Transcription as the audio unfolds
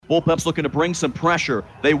Bullpups looking to bring some pressure.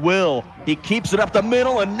 They will. He keeps it up the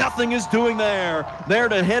middle, and nothing is doing there. There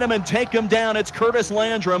to hit him and take him down, it's Curtis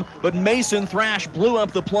Landrum, but Mason Thrash blew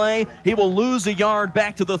up the play. He will lose a yard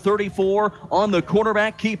back to the 34 on the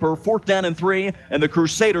quarterback keeper, 4th down and 3, and the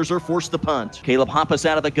Crusaders are forced to punt. Caleb Hoppus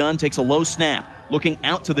out of the gun, takes a low snap. Looking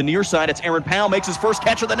out to the near side, it's Aaron Powell, makes his first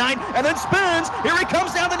catch of the night, and then spins. Here he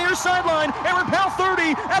comes down the near sideline. Aaron Powell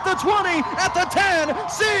 30, at the 20, at the 10.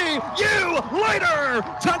 See you later!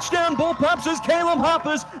 Touchdown Bullpups as Caleb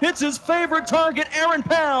Hoppus hits his favorite target, Aaron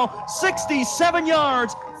Powell, 67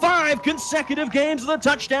 yards. 5 consecutive games of the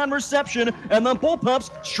touchdown reception, and the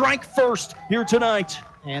Bullpups strike first here tonight.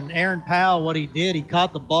 And Aaron Powell, what he did, he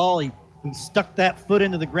caught the ball, he stuck that foot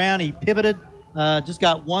into the ground, he pivoted, just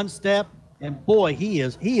got one step, and boy, he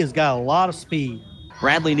has got a lot of speed.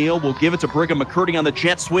 Bradley Neal will give it to Brigham McCurdy on the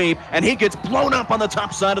jet sweep, and he gets blown up on the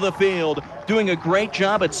top side of the field. Doing a great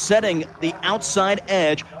job at setting the outside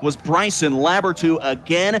edge was Bryson Labertu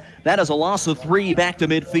again. That is a loss of 3 back to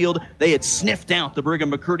midfield. They had sniffed out the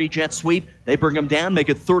Brigham McCurdy jet sweep. They bring him down, make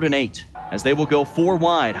it 3rd and 8. As they will go 4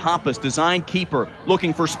 wide. Hoppus, design keeper,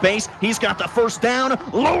 looking for space. He's got the first down,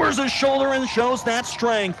 lowers his shoulder and shows that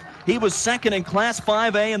strength. He was second in Class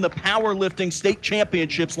 5A in the powerlifting state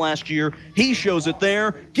championships last year. He shows it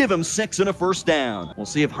there. Give him 6 and a first down. We'll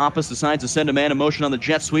see if Hoppus decides to send a man in motion on the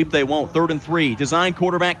jet sweep. They won't. 3rd and 3. Design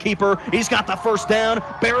quarterback keeper. He's got the first down.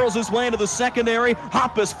 Barrels his way into the secondary.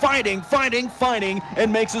 Hoppus fighting,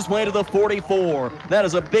 and makes his way to the 44. That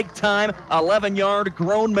is a big-time 11-yard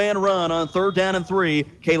grown man run on 3rd down and 3.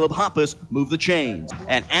 Caleb Hoppus moved the chains.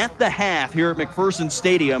 And at the half here at McPherson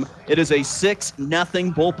Stadium, it is a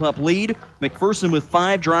 6-0 Bullpup lead. McPherson with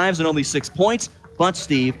 5 drives and only 6 points. But,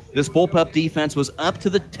 Steve, this Bullpup defense was up to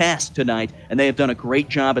the task tonight, and they have done a great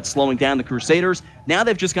job at slowing down the Crusaders. Now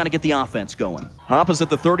they've just got to get the offense going. Hoppus at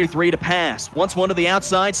the 33 to pass. Once one to the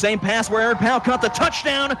outside. Same pass where Aaron Powell caught the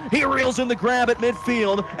touchdown. He reels in the grab at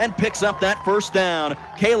midfield and picks up that first down.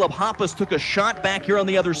 Caleb Hoppus took a shot back here on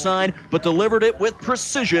the other side, but delivered it with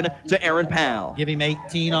precision to Aaron Powell. Give him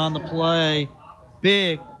 18 on the play.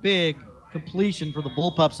 Big completion for the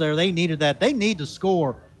Bullpups there. They needed that. They need to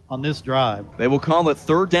score on this drive. They will call it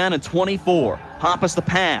 3rd down and 24. Hoppus the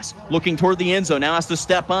pass, looking toward the end zone, now has to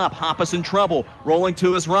step up. Hoppus in trouble, rolling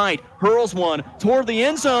to his right, hurls one toward the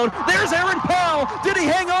end zone. There's Aaron Powell. Did he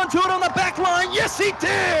hang on to it on the back line? Yes, he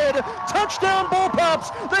did. Touchdown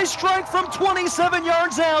Bullpups. They strike from 27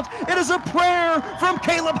 yards out. It is a prayer from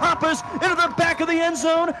Caleb Hoppus into the back of the end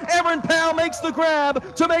zone. Aaron Powell makes the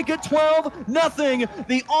grab to make it 12-0.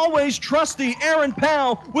 The always trusty Aaron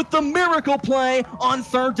Powell with the miracle play on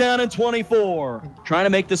 3rd down and 24. Trying to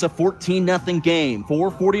make this a 14-0 game.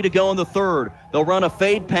 4:40 to go in the 3rd. They'll run a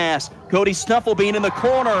fade pass. Cody Stufflebean in the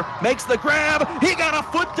corner makes the grab. He got a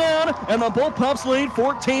foot down, and the Bullpups lead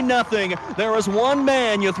 14-0. There is one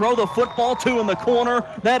man you throw the football to in the corner.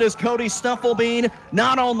 That is Cody Stufflebean.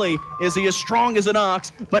 Not only is he as strong as an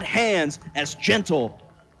ox, but hands as gentle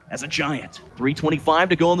as a giant. 3:25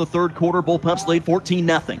 to go in the 3rd quarter. Bullpups lead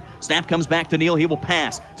 14-0. Snap comes back to Neal. He will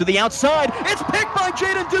pass to the outside. It's picked by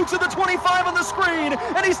Jaden Dukes at the 25 on the screen,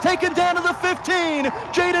 and he's taken down to the 15.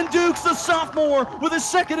 Jaden Dukes, the sophomore, with his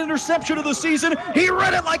 2nd interception of the season. He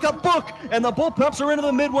read it like a book, and the Bullpups are into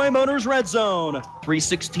the Midway Motors red zone.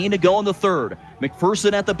 3:16 to go in the 3rd.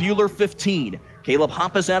 McPherson at the Buhler 15. Caleb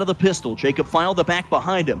Hoppus out of the pistol. Jacob File the back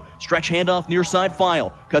behind him. Stretch handoff near side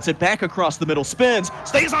File. Cuts it back across the middle. Spins.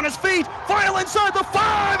 Stays on his feet. File inside the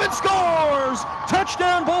 5 and scores!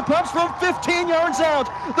 Touchdown Bullpups from 15 yards out.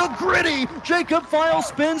 The gritty Jacob File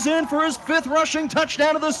spins in for his 5th rushing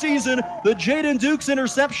touchdown of the season. The Jaden Dukes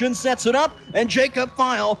interception sets it up, and Jacob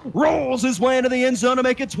File rolls his way into the end zone to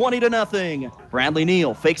make it 20-0. Bradley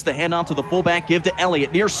Neal fakes the handoff to the fullback. Give to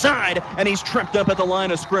Elliott near side, and he's tripped up at the line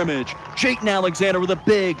of scrimmage. Jayton Alexander with a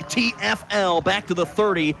big TFL back to the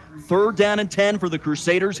 30. 3rd down and 10 for the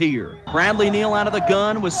Crusaders here. Bradley Neal out of the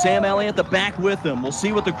gun with Sam Elliott the back with him. We'll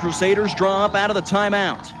see what the Crusaders draw up out of the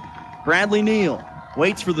timeout. Bradley Neal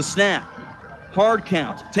waits for the snap. Hard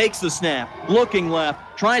count, takes the snap, looking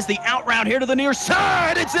left, tries the out route here to the near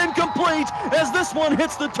side. It's incomplete as this one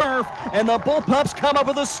hits the turf, and the Bullpups come up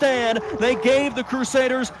with a stand. They gave the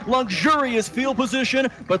Crusaders luxurious field position,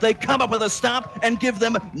 but they come up with a stop and give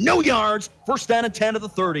them no yards. 1st down and 10 to the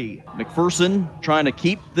 30. McPherson trying to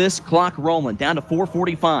keep this clock rolling. Down to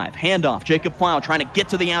 4:45. Handoff. Jacob File trying to get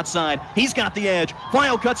to the outside. He's got the edge.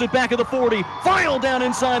 File cuts it back at the 40. File down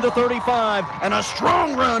inside the 35. And a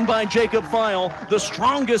strong run by Jacob File, the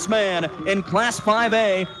strongest man in Class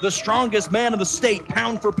 5A, the strongest man in the state,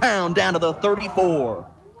 pound for pound, down to the 34.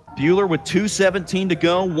 Buhler with 2:17 to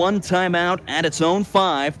go, one timeout at its own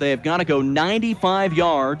 5. They have got to go 95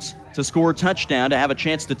 yards to score a touchdown to have a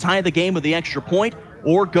chance to tie the game with the extra point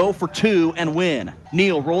or go for 2 and win.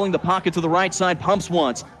 Neal rolling the pocket to the right side, pumps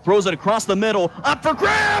once, throws it across the middle, up for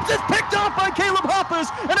grabs, it's picked off by Caleb Hoppus,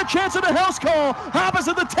 and a chance at a house call. Hoppus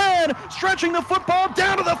at the 10, stretching the football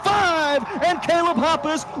down to the 5, and Caleb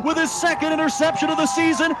Hoppus with his second interception of the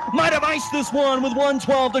season might have iced this one with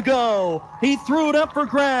 1:12 to go. He threw it up for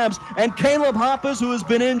grabs, and Caleb Hoppus, who has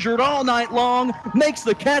been injured all night long, makes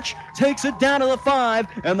the catch, takes it down to the 5,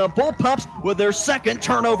 and the Bullpups with their second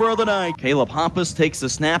turnover of the night. Caleb Hoppus takes the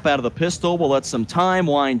snap out of the pistol, will let some time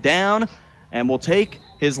wind down, and will take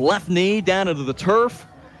his left knee down into the turf,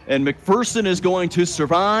 and McPherson is going to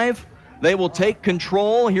survive. They will take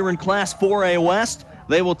control here in Class 4A West.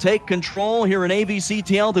 They will take control here in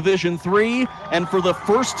AVCTL Division III, and for the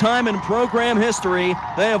first time in program history,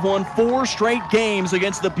 they have won 4 straight games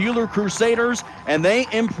against the Buhler Crusaders, and they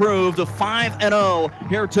improved to 5-0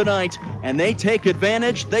 here tonight, and they take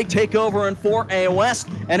advantage. They take over in 4A West,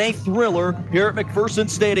 and a thriller here at McPherson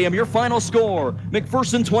Stadium. Your final score,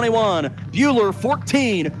 McPherson 21, Buhler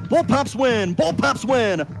 14. Bullpups win. Bullpups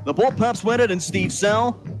win. The Bullpups win it, and Steve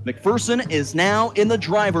Sell, McPherson is now in the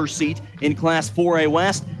driver's seat in Class 4A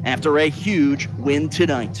West after a huge win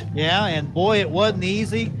tonight. Yeah, and boy, it wasn't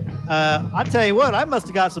easy. I tell you what, I must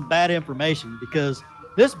have got some bad information, because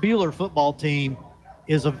this Buhler football team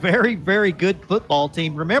is a very, very good football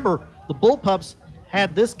team. Remember, the Bullpups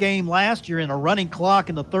had this game last year in a running clock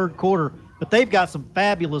in the third quarter, but they've got some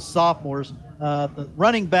fabulous sophomores. The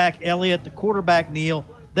running back, Elliott, the quarterback, Neal,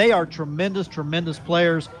 they are tremendous, tremendous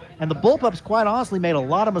players. And the Bullpups, quite honestly, made a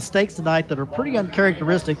lot of mistakes tonight that are pretty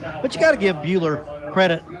uncharacteristic, but you got to give Buhler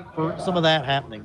credit for some of that happening.